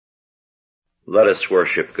Let us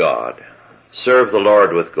worship God. Serve the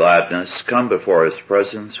Lord with gladness. Come before his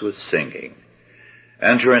presence with singing.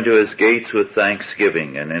 Enter into his gates with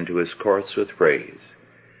thanksgiving and into his courts with praise.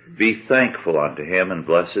 Be thankful unto him and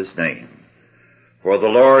bless his name. For the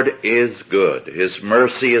Lord is good. His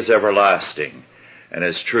mercy is everlasting, and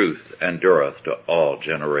his truth endureth to all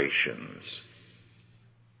generations.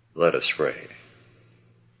 Let us pray.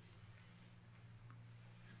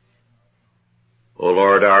 O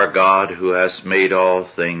Lord our God, who hast made all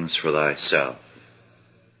things for thyself,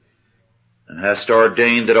 and hast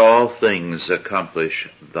ordained that all things accomplish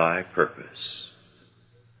thy purpose,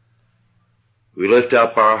 we lift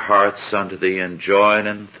up our hearts unto thee and join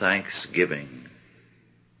in thanksgiving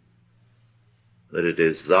that it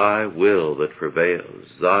is thy will that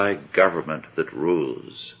prevails, thy government that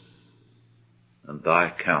rules, and thy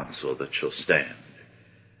counsel that shall stand.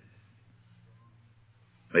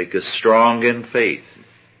 Make us strong in faith,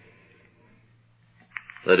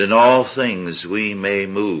 that in all things we may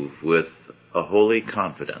move with a holy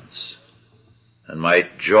confidence, and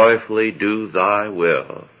might joyfully do thy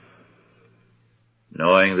will,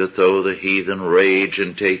 knowing that though the heathen rage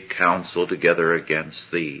and take counsel together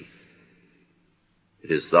against thee, it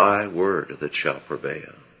is thy word that shall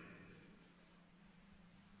prevail.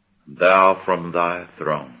 Thou from thy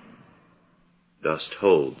throne dost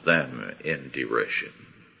hold them in derision.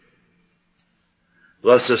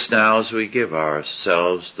 Bless us now as we give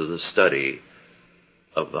ourselves to the study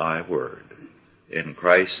of thy word. In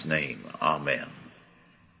Christ's name, amen.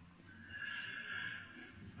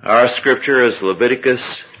 Our scripture is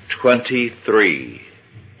Leviticus 23,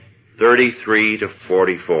 33 to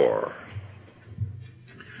 44.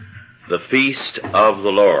 The Feast of the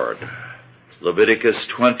Lord. Leviticus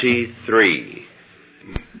 23,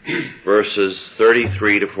 verses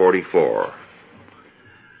 33 to 44.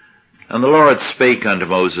 And the Lord spake unto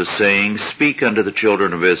Moses, saying, Speak unto the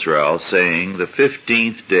children of Israel, saying, The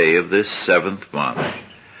 15th day of this 7th month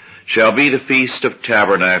shall be the Feast of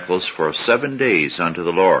Tabernacles for 7 days unto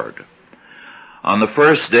the Lord. On the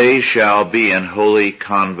first day shall be an holy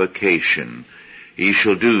convocation. Ye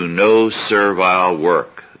shall do no servile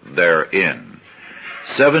work therein.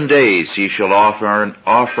 7 days ye shall offer an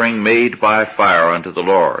offering made by fire unto the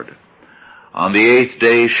Lord. On the 8th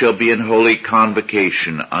day shall be an holy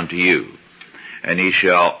convocation unto you, and ye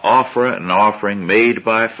shall offer an offering made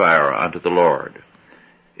by fire unto the Lord.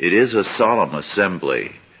 It is a solemn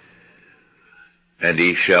assembly, and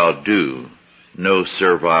ye shall do no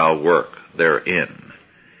servile work therein.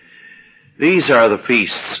 These are the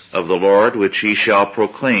feasts of the Lord, which ye shall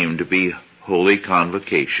proclaim to be holy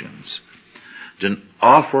convocations. To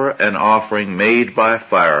offer an offering made by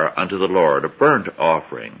fire unto the Lord, a burnt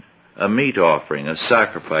offering, a meat offering, a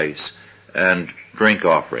sacrifice, and drink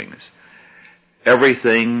offerings,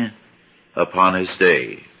 everything upon his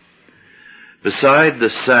day. Beside the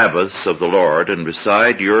Sabbaths of the Lord, and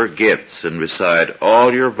beside your gifts, and beside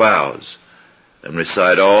all your vows, and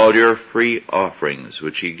beside all your free offerings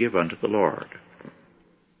which ye give unto the Lord.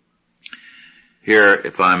 Here,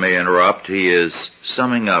 if I may interrupt, he is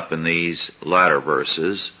summing up in these latter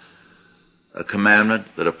verses a commandment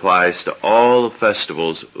that applies to all the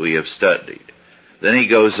festivals we have studied. Then he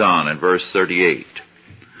goes on in verse 38.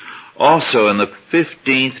 Also in the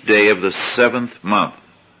 15th day of the 7th month,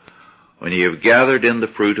 when ye have gathered in the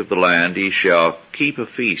fruit of the land, ye shall keep a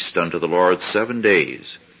feast unto the Lord 7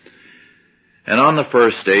 days. And on the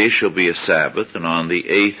first day shall be a Sabbath, and on the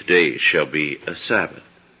 8th day shall be a Sabbath.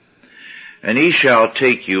 And ye shall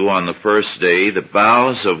take you on the first day the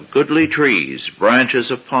boughs of goodly trees, branches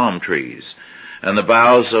of palm trees, and the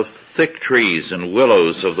boughs of thick trees and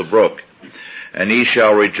willows of the brook. And ye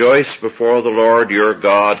shall rejoice before the Lord your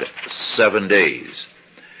God 7 days.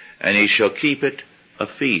 And ye shall keep it a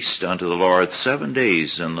feast unto the Lord 7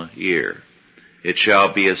 days in the year. It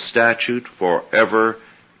shall be a statute forever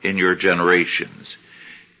in your generations.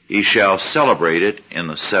 Ye shall celebrate it in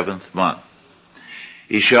the 7th month.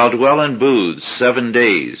 Ye shall dwell in booths 7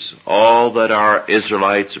 days. All that are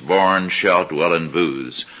Israelites born shall dwell in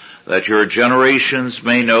booths, that your generations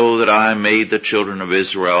may know that I made the children of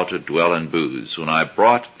Israel to dwell in booths, when I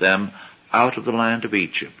brought them out of the land of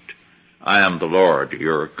Egypt. I am the Lord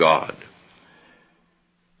your God.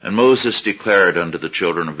 And Moses declared unto the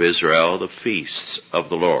children of Israel the feasts of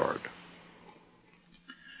the Lord.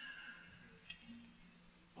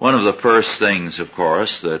 One of the first things, of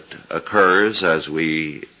course, that occurs as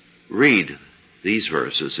we read these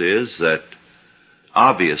verses is that,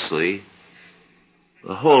 obviously,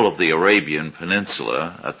 the whole of the Arabian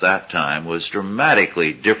Peninsula at that time was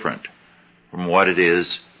dramatically different from what it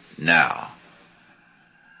is now.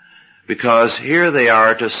 because here they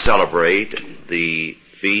are to celebrate the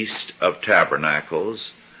Feast of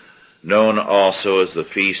Tabernacles, known also as the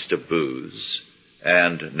Feast of Booths,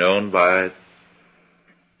 and known by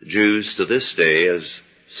Jews to this day as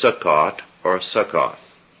Sukkot or Sukkoth.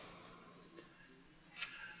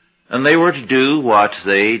 And they were to do what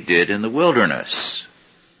they did in the wilderness.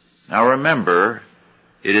 Now remember,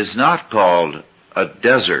 it is not called a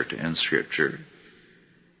desert in Scripture,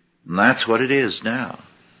 and that's what it is now.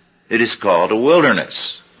 It is called a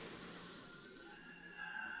wilderness.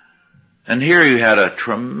 And here you had a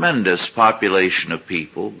tremendous population of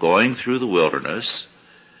people going through the wilderness,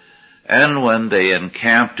 and when they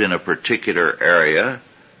encamped in a particular area,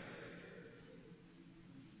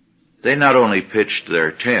 they not only pitched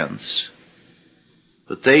their tents,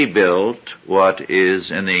 but they built what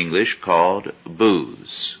is in the English called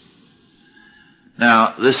booths.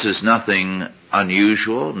 Now, this is nothing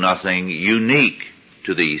unusual, nothing unique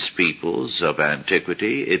to these peoples of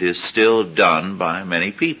antiquity. It is still done by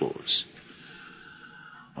many peoples.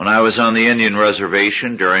 When I was on the Indian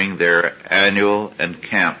reservation during their annual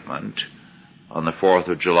encampment on the 4th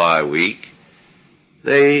of July week,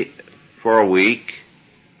 they, for a week,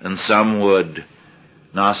 and some would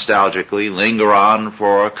nostalgically linger on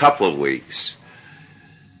for a couple of weeks,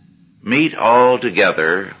 meet all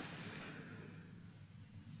together,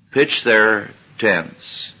 pitch their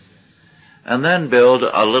tents, and then build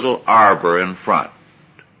a little arbor in front,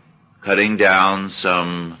 cutting down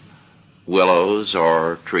some willows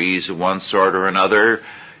or trees of one sort or another,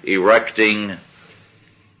 erecting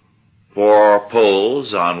 4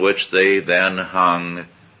 poles on which they then hung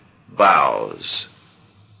boughs,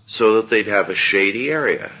 so that they'd have a shady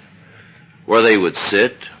area where they would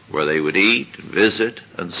sit, where they would eat, visit,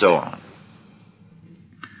 and so on.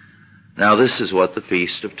 Now this is what the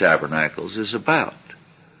Feast of Tabernacles is about.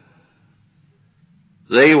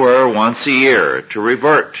 They were once a year to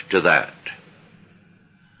revert to that.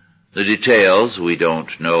 The details we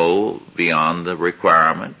don't know beyond the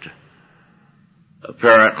requirement.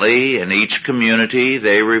 Apparently, in each community,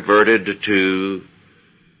 they reverted to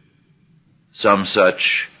some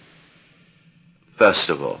such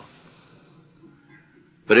festival.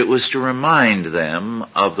 But it was to remind them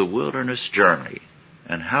of the wilderness journey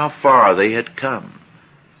and how far they had come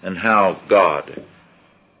and how God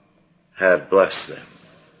had blessed them.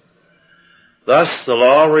 Thus, the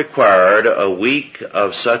law required a week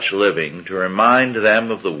of such living to remind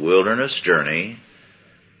them of the wilderness journey,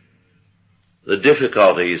 the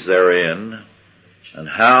difficulties therein, and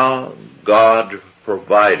how God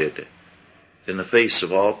provided in the face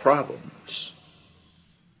of all problems.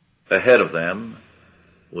 Ahead of them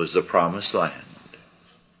was the Promised Land,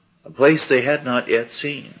 a place they had not yet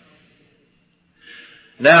seen.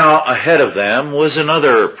 Now ahead of them was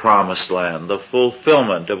another Promised Land, the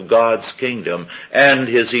fulfillment of God's kingdom and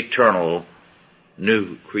His eternal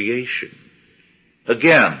new creation.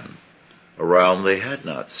 Again, a realm they had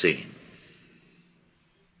not seen,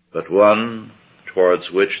 but one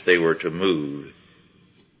towards which they were to move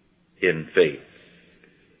in faith.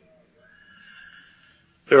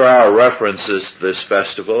 There are references to this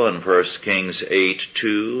festival in 1 Kings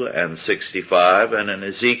 8:2 and 65, and in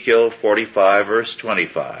Ezekiel 45 verse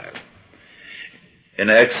 25. In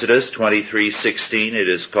Exodus 23:16 it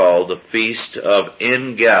is called the Feast of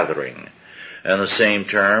Ingathering, and the same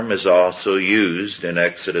term is also used in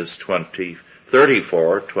Exodus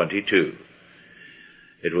 34:22.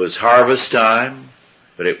 It was harvest time,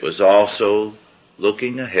 but it was also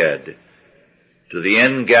looking ahead to the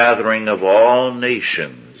ingathering of all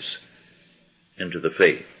nations into the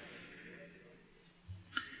faith.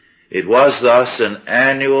 It was thus an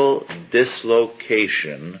annual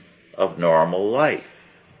dislocation of normal life.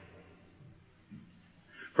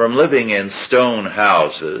 From living in stone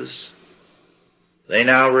houses, they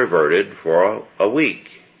now reverted for a week,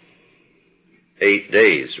 8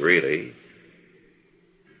 days really,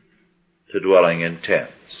 to dwelling in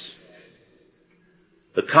tents.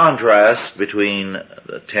 The contrast between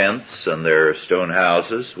the tents and their stone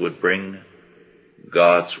houses would bring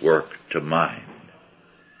God's work to mind.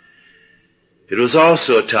 It was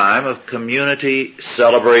also a time of community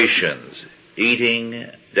celebrations, eating,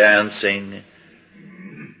 dancing,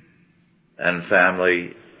 and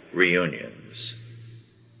family reunions.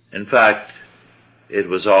 In fact, it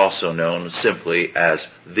was also known simply as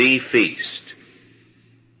the feast,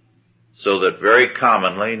 so that very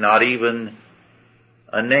commonly not even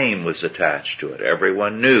a name was attached to it.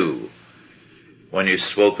 Everyone knew when you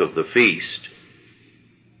spoke of the feast,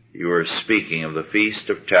 you were speaking of the Feast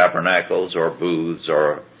of Tabernacles or Booths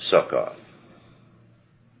or Sukkoth.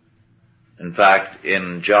 In fact,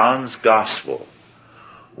 in John's Gospel,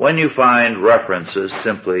 when you find references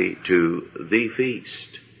simply to the feast.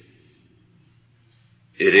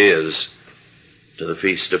 It is to the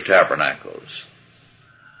Feast of Tabernacles.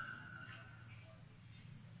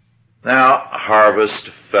 Now, harvest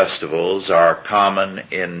festivals are common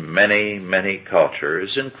in many, many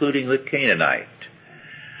cultures, including the Canaanite.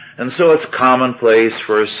 And so it's commonplace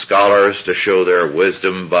for scholars to show their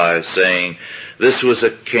wisdom by saying this was a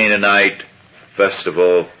Canaanite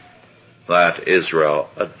festival that Israel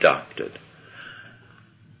adopted.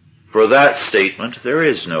 For that statement, there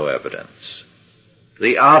is no evidence.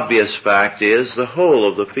 The obvious fact is the whole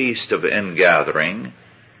of the Feast of Ingathering,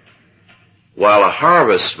 while a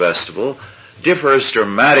harvest festival differs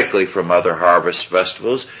dramatically from other harvest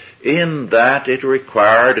festivals in that it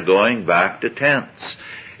required going back to tents.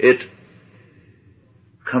 It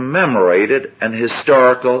commemorated an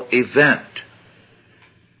historical event,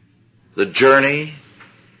 the journey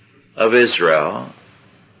of Israel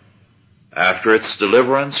after its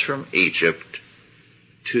deliverance from Egypt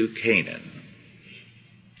to Canaan.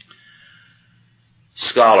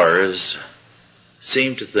 Scholars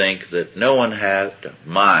seem to think that no one had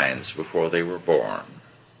minds before they were born,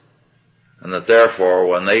 and that therefore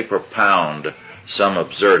when they propound some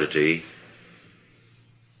absurdity,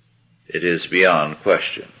 it is beyond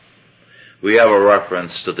question. We have a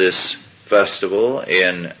reference to this festival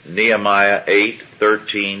in Nehemiah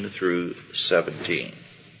 8:13 through 17.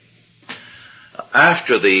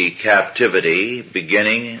 After the captivity,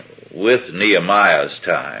 beginning with Nehemiah's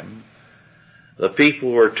time, the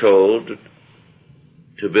people were told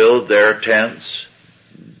to build their tents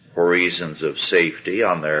for reasons of safety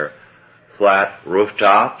on their flat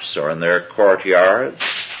rooftops or in their courtyards,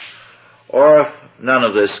 or if none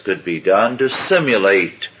of this could be done, to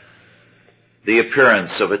simulate the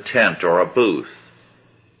appearance of a tent or a booth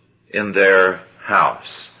in their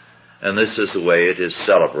house. And this is the way it is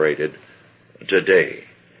celebrated today.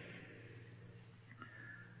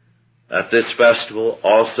 At this festival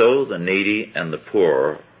also the needy and the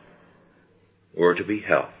poor were to be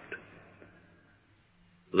helped.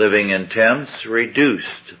 Living in tents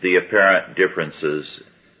reduced the apparent differences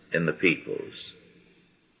in the peoples.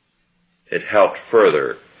 It helped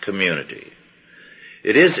further community.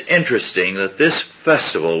 It is interesting that this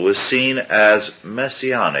festival was seen as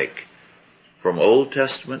messianic from Old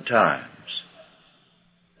Testament times,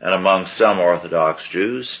 and among some Orthodox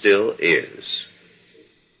Jews still is.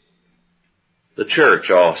 The church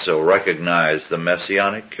also recognized the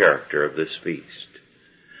messianic character of this feast.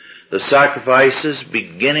 The sacrifices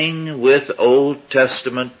beginning with Old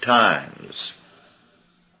Testament times,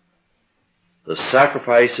 the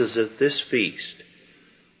sacrifices at this feast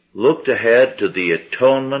looked ahead to the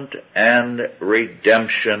atonement and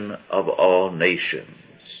redemption of all nations.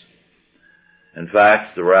 In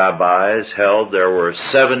fact, the rabbis held there were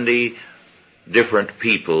 70 different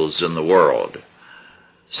peoples in the world,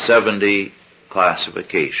 70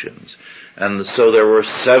 classifications. And so there were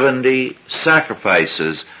 70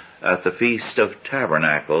 sacrifices at the Feast of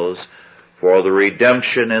Tabernacles for the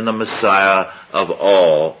redemption in the Messiah of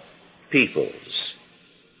all peoples.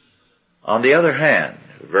 On the other hand,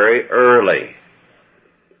 very early,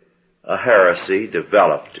 a heresy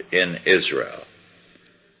developed in Israel.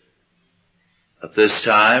 At this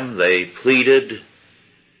time, they pleaded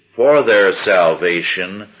for their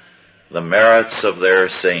salvation the merits of their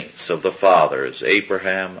saints, of the fathers,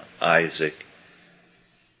 Abraham, Isaac,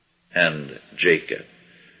 and Jacob,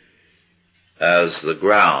 as the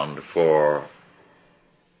ground for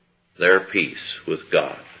their peace with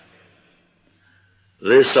God.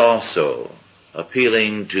 This also,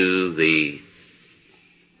 appealing to the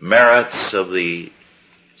merits of the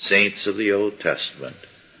saints of the Old Testament,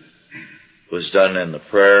 was done in the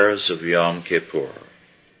prayers of Yom Kippur.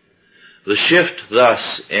 The shift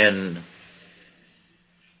thus in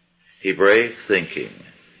Hebraic thinking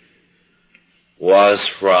was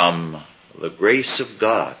from the grace of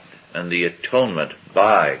God and the atonement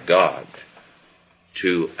by God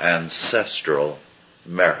to ancestral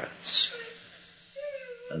merits.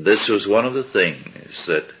 And this was one of the things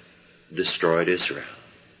that destroyed Israel.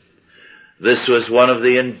 This was one of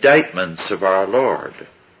the indictments of our Lord.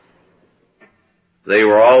 They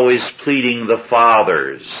were always pleading the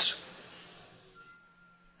fathers.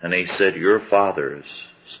 And he said, your fathers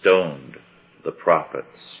stoned the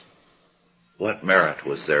prophets. What merit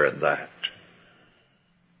was there in that?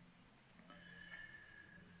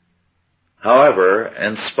 However,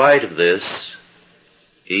 in spite of this,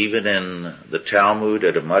 even in the Talmud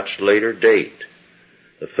at a much later date,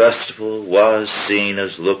 the festival was seen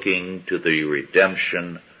as looking to the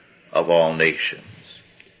redemption of all nations.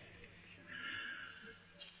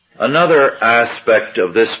 Another aspect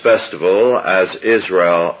of this festival, as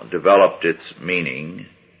Israel developed its meaning,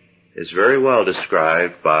 is very well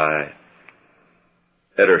described by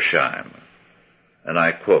Edersheim, and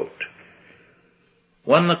I quote,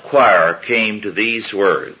 "When the choir came to these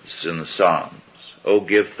words in the Psalms, O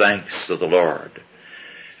give thanks to the Lord,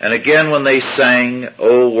 and again when they sang,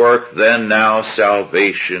 O work then now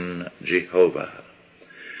salvation, Jehovah,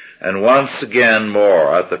 and once again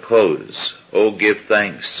more at the close, O give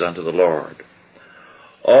thanks unto the Lord,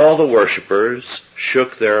 all the worshippers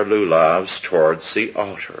shook their lulavs towards the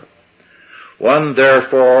altar. When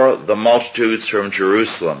therefore the multitudes from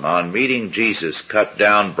Jerusalem, on meeting Jesus, cut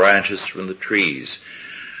down branches from the trees,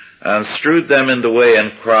 and strewed them in the way,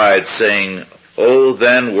 and cried, saying, O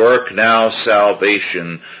then work now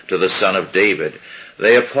salvation to the Son of David,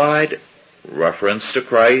 they applied reference to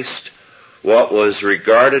Christ, what was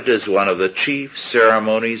regarded as one of the chief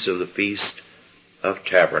ceremonies of the Feast of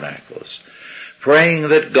Tabernacles, praying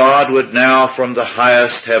that God would now from the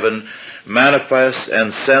highest heaven manifest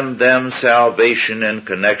and send them salvation in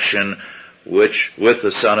connection with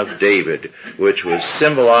the Son of David, which was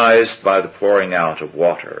symbolized by the pouring out of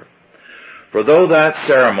water. For though that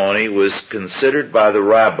ceremony was considered by the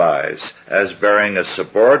rabbis as bearing a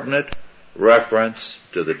subordinate reference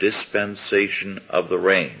to the dispensation of the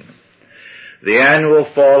rain, the annual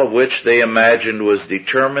fall of which they imagined was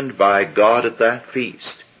determined by God at that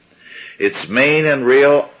feast, its main and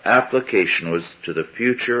real application was to the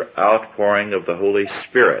future outpouring of the Holy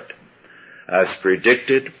Spirit, as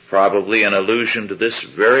predicted, probably in allusion to this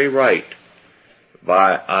very rite,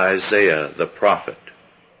 by Isaiah the prophet.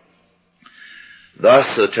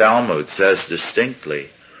 Thus the Talmud says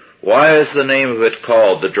distinctly, why is the name of it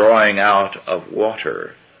called the drawing out of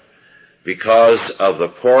water? Because of the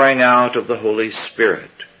pouring out of the Holy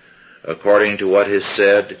Spirit, according to what is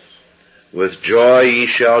said, with joy ye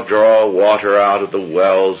shall draw water out of the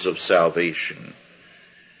wells of salvation.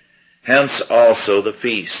 Hence also the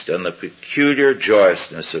feast and the peculiar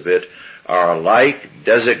joyousness of it are alike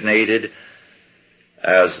designated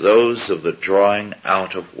as those of the drawing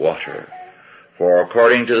out of water. For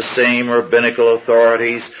according to the same rabbinical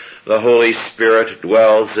authorities, the Holy Spirit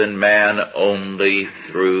dwells in man only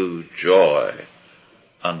through joy."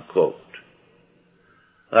 Unquote.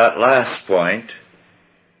 That last point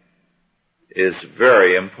is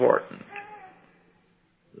very important.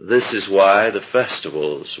 This is why the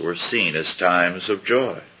festivals were seen as times of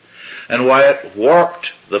joy, and why it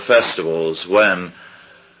warped the festivals when,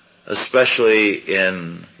 especially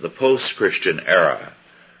in the post-Christian era,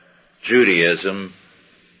 Judaism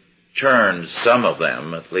turned some of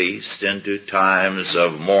them, at least, into times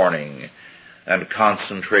of mourning and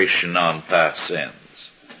concentration on past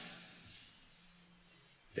sins.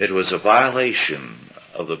 It was a violation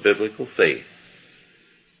of the biblical faith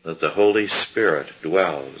that the Holy Spirit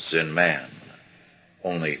dwells in man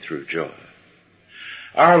only through joy.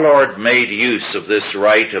 Our Lord made use of this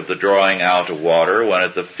rite of the drawing out of water when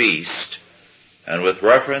at the feast, and with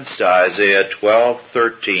reference to Isaiah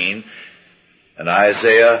 12:13 and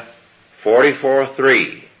Isaiah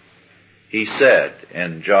 44:3, he said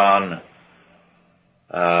in John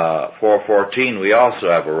 4:14, we also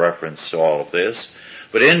have a reference to all of this,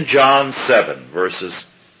 but in John 7, verses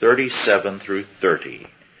 37 through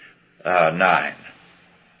 39,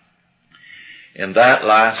 in that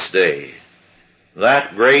last day,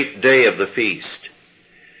 that great day of the feast,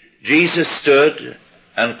 Jesus stood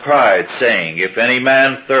and cried, saying, If any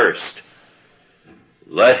man thirst,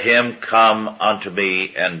 let him come unto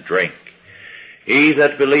me and drink. He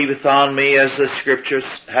that believeth on me, as the Scripture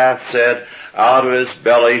hath said, out of his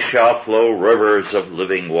belly shall flow rivers of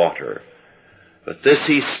living water. But this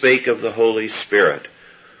he spake of the Holy Spirit,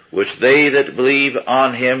 which they that believe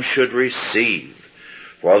on him should receive.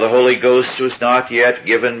 For the Holy Ghost was not yet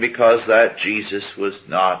given, because that Jesus was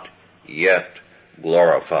not yet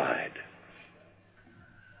glorified.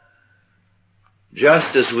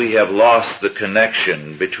 Just as we have lost the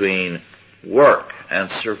connection between work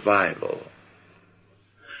and survival,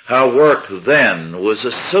 how work then was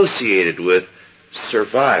associated with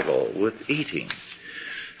survival, with eating,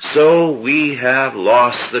 so we have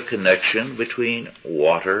lost the connection between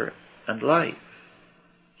water and life.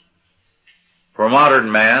 For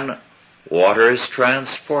modern man, water is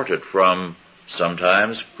transported from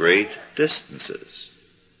sometimes great distances.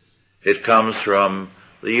 It comes from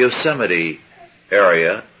the Yosemite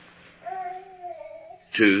area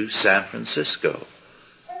to San Francisco,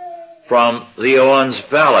 from the Owens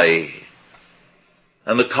Valley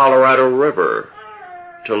and the Colorado River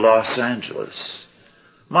to Los Angeles.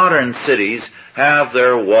 Modern cities have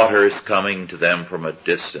their waters coming to them from a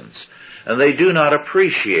distance, and they do not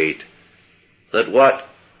appreciate that what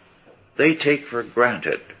they take for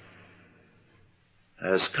granted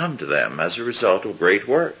has come to them as a result of great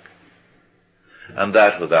work, and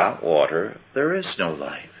that without water there is no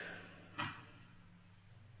life.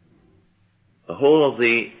 The whole of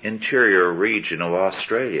the interior region of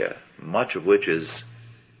Australia, much of which is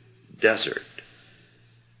desert,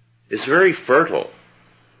 is very fertile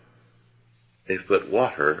if but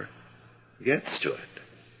water gets to it,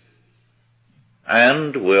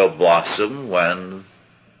 and will blossom when,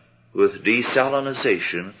 with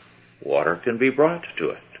desalinization, water can be brought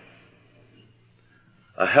to it.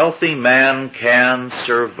 A healthy man can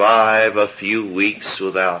survive a few weeks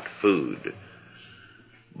without food,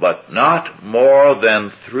 but not more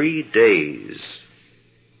than 3 days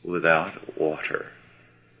without water.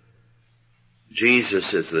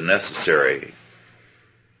 Jesus is the necessary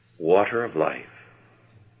water of life,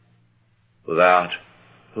 without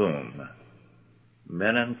whom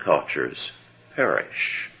men and cultures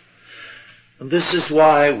perish. And this is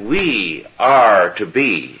why we are to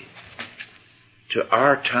be, to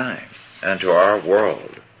our time and to our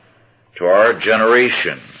world, to our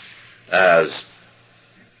generation, as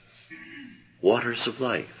waters of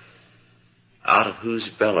life, out of whose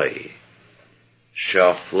belly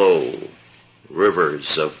shall flow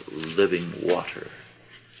rivers of living water.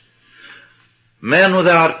 Men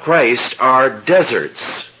without Christ are deserts,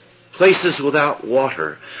 places without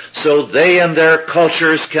water, so they and their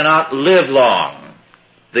cultures cannot live long.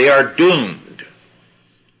 They are doomed.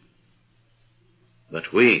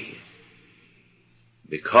 But we,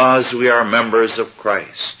 because we are members of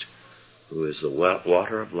Christ, who is the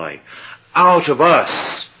water of life, out of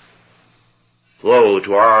us flow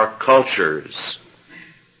to our cultures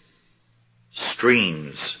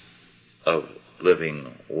streams of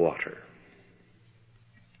living water.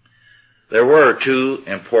 There were 2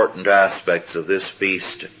 important aspects of this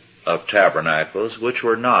Feast of Tabernacles which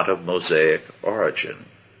were not of Mosaic origin,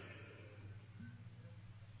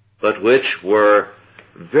 but which were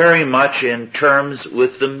very much in terms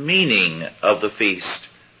with the meaning of the Feast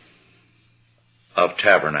of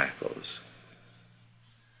Tabernacles.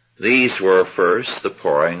 These were first the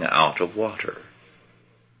pouring out of water,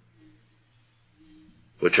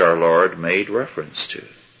 which our Lord made reference to.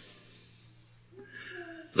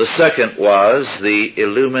 The second was the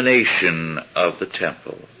illumination of the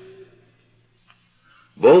temple.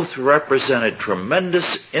 Both represented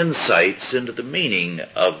tremendous insights into the meaning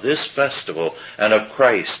of this festival and of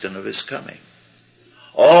Christ and of His coming.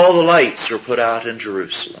 All the lights were put out in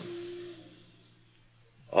Jerusalem,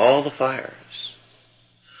 all the fires,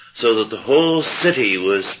 so that the whole city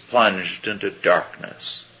was plunged into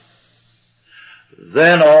darkness.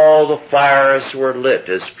 Then all the fires were lit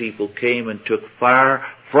as people came and took fire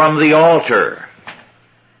from the altar,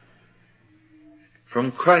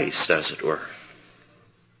 from Christ, as it were.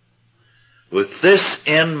 With this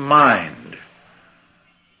in mind,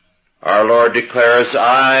 our Lord declares,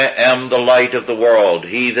 I am the light of the world.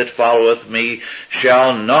 He that followeth me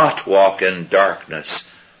shall not walk in darkness,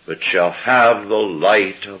 but shall have the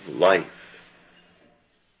light of life.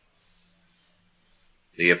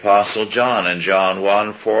 The Apostle John in John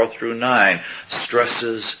 1:4-9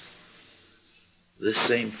 stresses this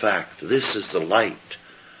same fact. This is the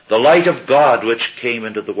light of God which came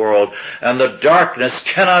into the world, and the darkness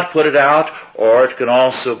cannot put it out, or it can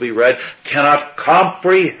also be read, cannot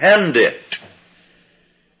comprehend it.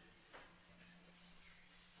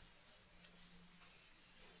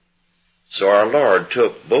 So our Lord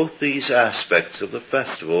took both these aspects of the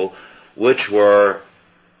festival, which were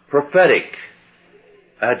prophetic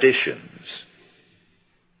additions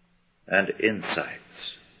and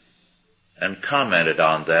insights, and commented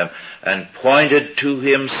on them and pointed to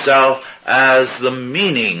Himself as the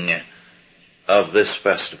meaning of this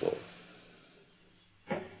festival.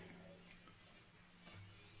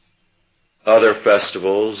 Other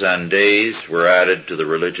festivals and days were added to the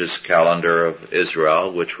religious calendar of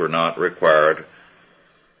Israel, which were not required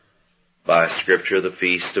by Scripture: the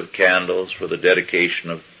Feast of Candles for the dedication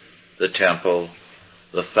of the temple,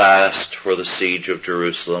 the fast for the siege of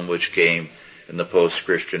Jerusalem, which came in the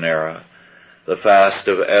post-Christian era, the fast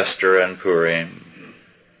of Esther and Purim,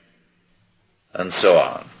 and so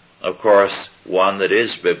on. Of course, one that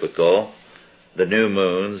is biblical, the new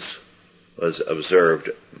moons, was observed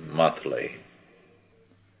monthly.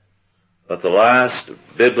 But the last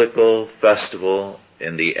biblical festival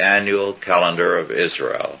in the annual calendar of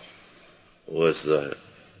Israel was the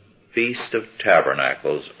Feast of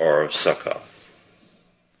Tabernacles, or Sukkot.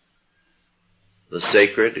 The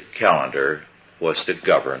sacred calendar was to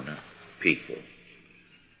govern people.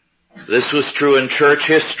 This was true in church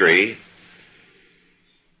history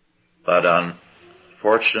But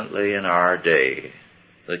unfortunately in our day,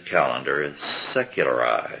 the calendar is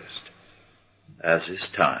secularized, as is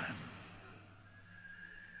time.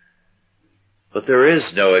 But there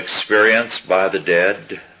is no experience by the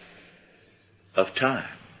dead of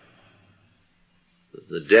time.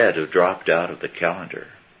 The dead have dropped out of the calendar.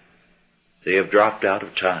 They have dropped out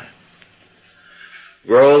of time.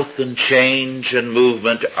 Growth and change and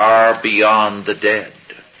movement are beyond the dead.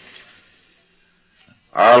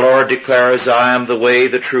 Our Lord declares, I am the way,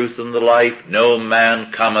 the truth, and the life. No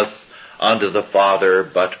man cometh unto the Father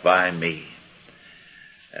but by me.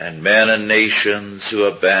 And men and nations who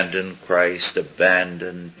abandon Christ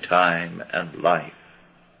abandon time and life.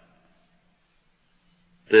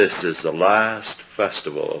 This is the last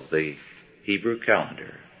festival of the Hebrew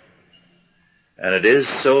calendar. And it is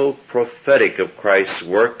so prophetic of Christ's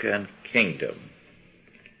work and kingdom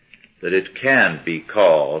that it can be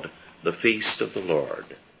called the feast of the Lord.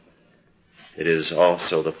 It is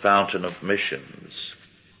also the fountain of missions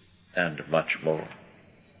and much more.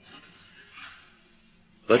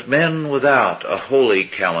 But men without a holy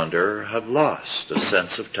calendar have lost a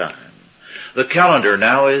sense of time. The calendar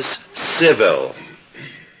now is civil.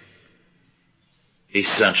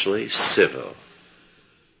 Essentially civil.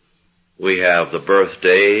 We have the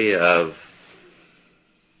birthday of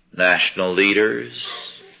national leaders.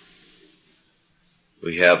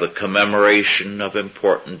 We have the commemoration of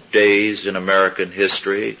important days in American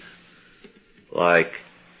history, like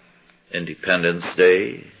Independence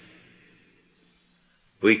Day.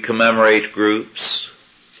 We commemorate groups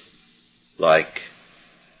like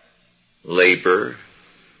labor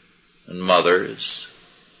and mothers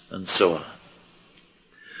and so on.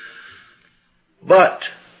 But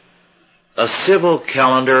a civil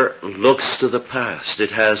calendar looks to the past. It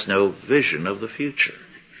has no vision of the future.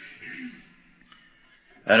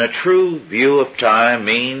 And a true view of time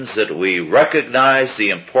means that we recognize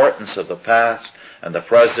the importance of the past and the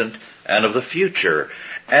present and of the future,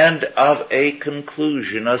 and of a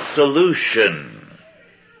conclusion, a solution,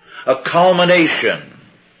 a culmination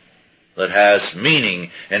that has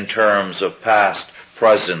meaning in terms of past,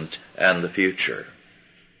 present, and the future.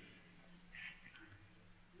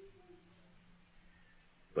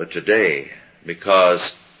 But today,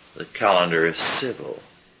 because the calendar is civil,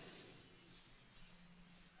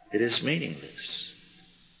 it is meaningless.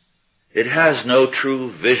 It has no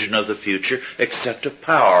true vision of the future except of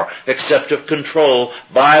power, except of control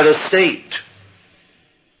by the state.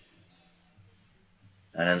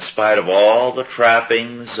 And in spite of all the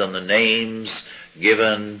trappings and the names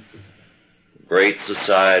given, great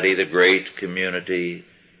society, the great community,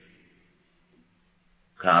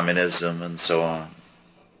 communism, and so on,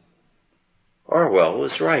 Orwell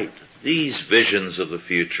was right. These visions of the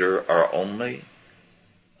future are only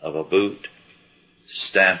of a boot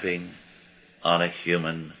stamping on a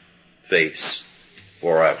human face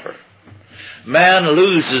forever. Man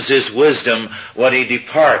loses his wisdom when he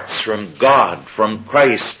departs from God, from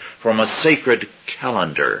Christ, from a sacred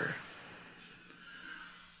calendar.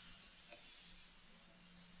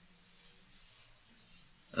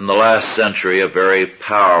 In the last century, a very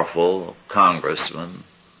powerful congressman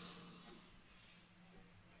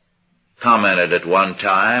commented at one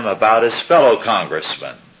time about his fellow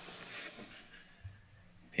congressmen.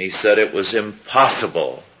 He said it was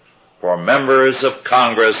impossible for members of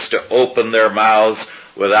Congress to open their mouths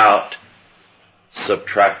without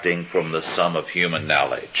subtracting from the sum of human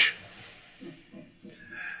knowledge.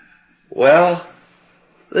 Well,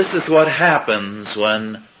 this is what happens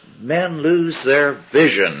when men lose their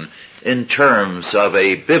vision in terms of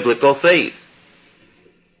a biblical faith.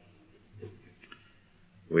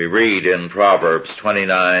 We read in Proverbs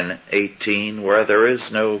 29:18, where there is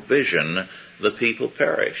no vision, the people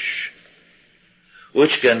perish.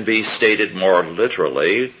 Which can be stated more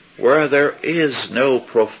literally, where there is no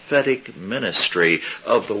prophetic ministry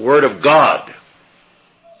of the Word of God,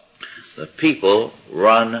 the people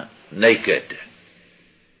run naked.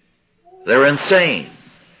 They're insane.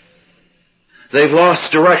 They've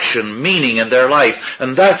lost direction, meaning in their life,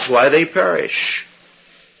 and that's why they perish.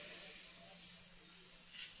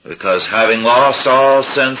 Because having lost all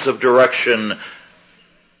sense of direction,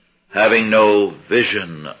 having no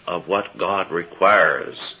vision of what God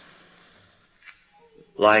requires,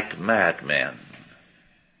 like madmen,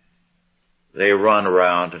 they run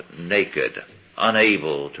around naked,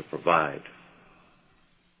 unable to provide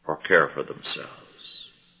or care for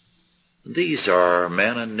themselves. These are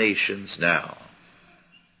men and nations now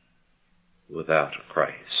without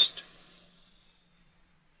Christ.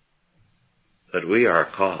 But we are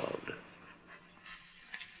called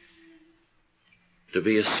to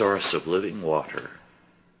be a source of living water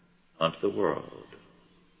unto the world,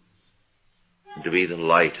 and to be the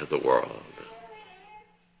light of the world.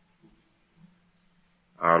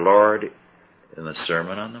 Our Lord, in the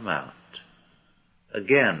Sermon on the Mount,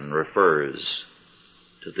 again refers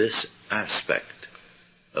to this aspect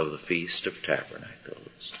of the Feast of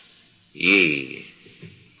Tabernacles. Ye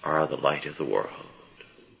are the light of the world.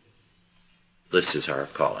 This is our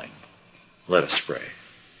calling. Let us pray.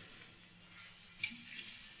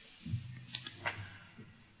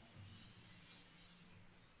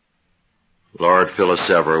 Lord, fill us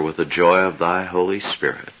ever with the joy of thy Holy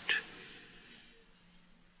Spirit,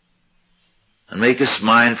 and make us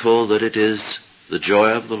mindful that it is the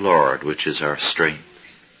joy of the Lord which is our strength.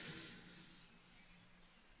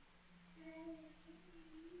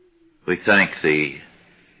 We thank thee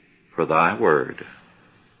for thy word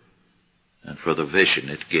and for the vision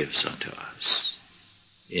it gives unto us.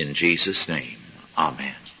 In Jesus' name,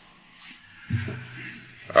 amen.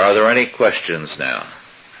 Are there any questions now?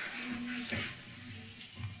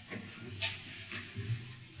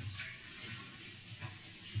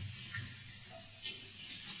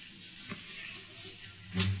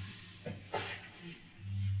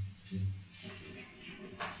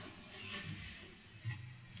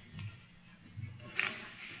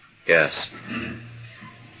 Yes.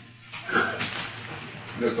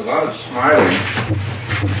 There's a lot of smiling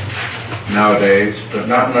nowadays, but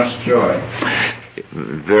not much joy.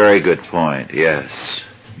 Very good point, yes.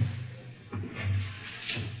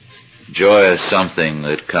 Joy is something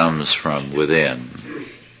that comes from within.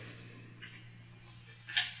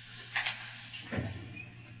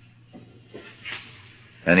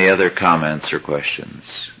 Any other comments or questions?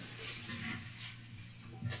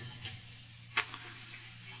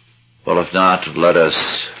 Well, if not, let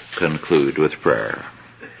us conclude with prayer.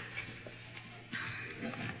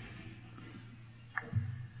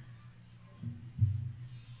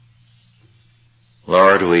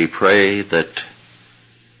 Lord, we pray that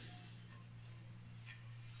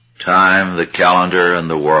time, the calendar, and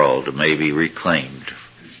the world may be reclaimed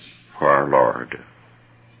for our Lord.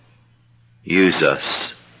 Use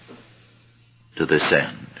us to this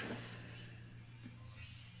end.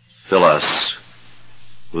 Fill us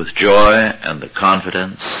with joy and the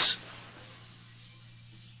confidence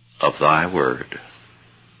of thy word.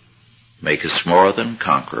 Make us more than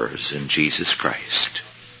conquerors in Jesus Christ.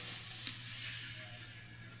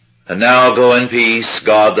 And now go in peace.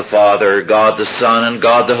 God the Father, God the Son, and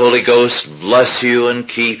God the Holy Ghost bless you and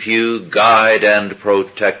keep you, guide and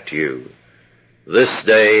protect you, this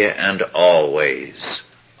day and always.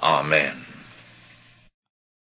 Amen.